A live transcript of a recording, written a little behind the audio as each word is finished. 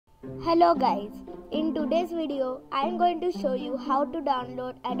Hello guys, in today's video I am going to show you how to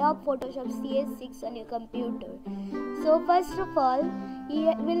download Adobe Photoshop CS6 on your computer. So first of all,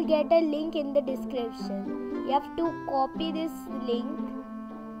 you will get a link in the description. You have to copy this link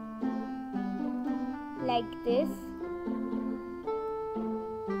like this.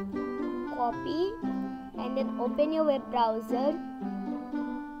 Copy and then open your web browser.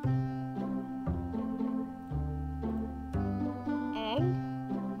 And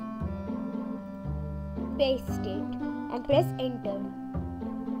paste it and press enter.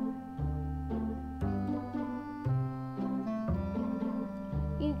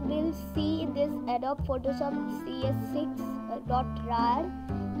 You will see this Adobe Photoshop CS6.rar.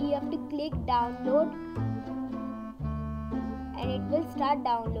 You have to click download and it will start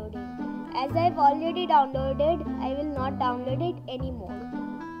downloading. As I've already downloaded, I will not download it anymore.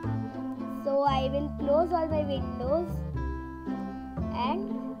 So I will close all my windows and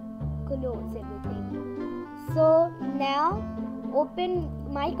close everything. So now open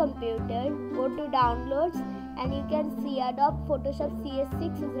my computer, go to downloads and you can see Adobe Photoshop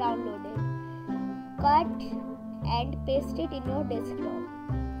CS6 is downloaded. Cut and paste it in your desktop.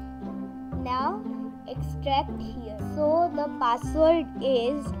 Now extract here. So the password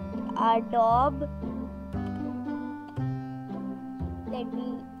is Adobe. Let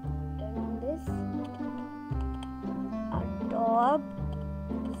me turn on this. Adobe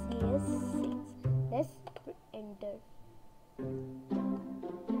CS6. Let's enter.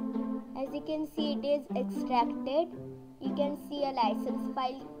 As you can see, it is extracted. You can see a license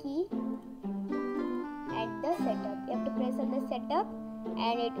file key and the setup. You have to press on the setup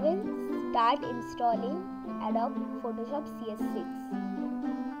and it will start installing Adobe Photoshop CS6.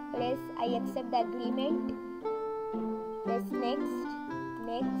 Press I accept the agreement. Press next.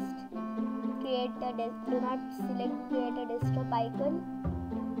 Do not select create a desktop icon.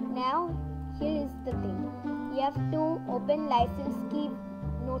 Now here is the thing. You have to open license key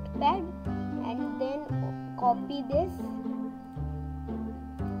notepad and then copy this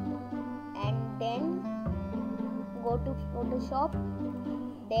and then go to Photoshop,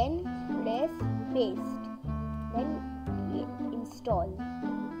 then press paste, then install.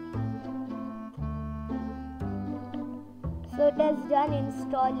 So it has done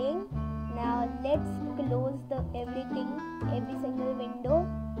installing. Now let's close every single window,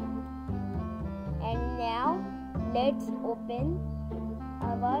 and now let's open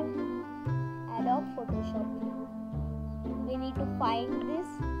our Adobe Photoshop. We need to find this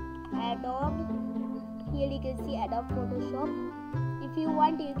Adobe. Here you can see Adobe Photoshop. If you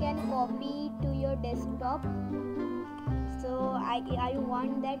want, you can copy to your desktop. So I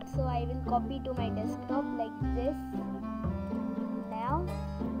want that, so I will copy to my desktop like this. Now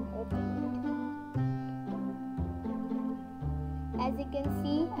open it. As you can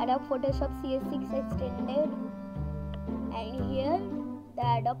see, Adobe Photoshop CS6 extended, and here the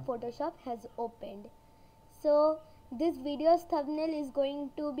Adobe Photoshop has opened. So this video's thumbnail is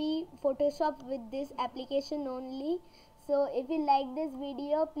going to be Photoshop with this application only. So if you like this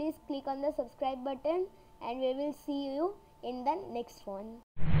video, please click on the subscribe button and we will see you in the next one.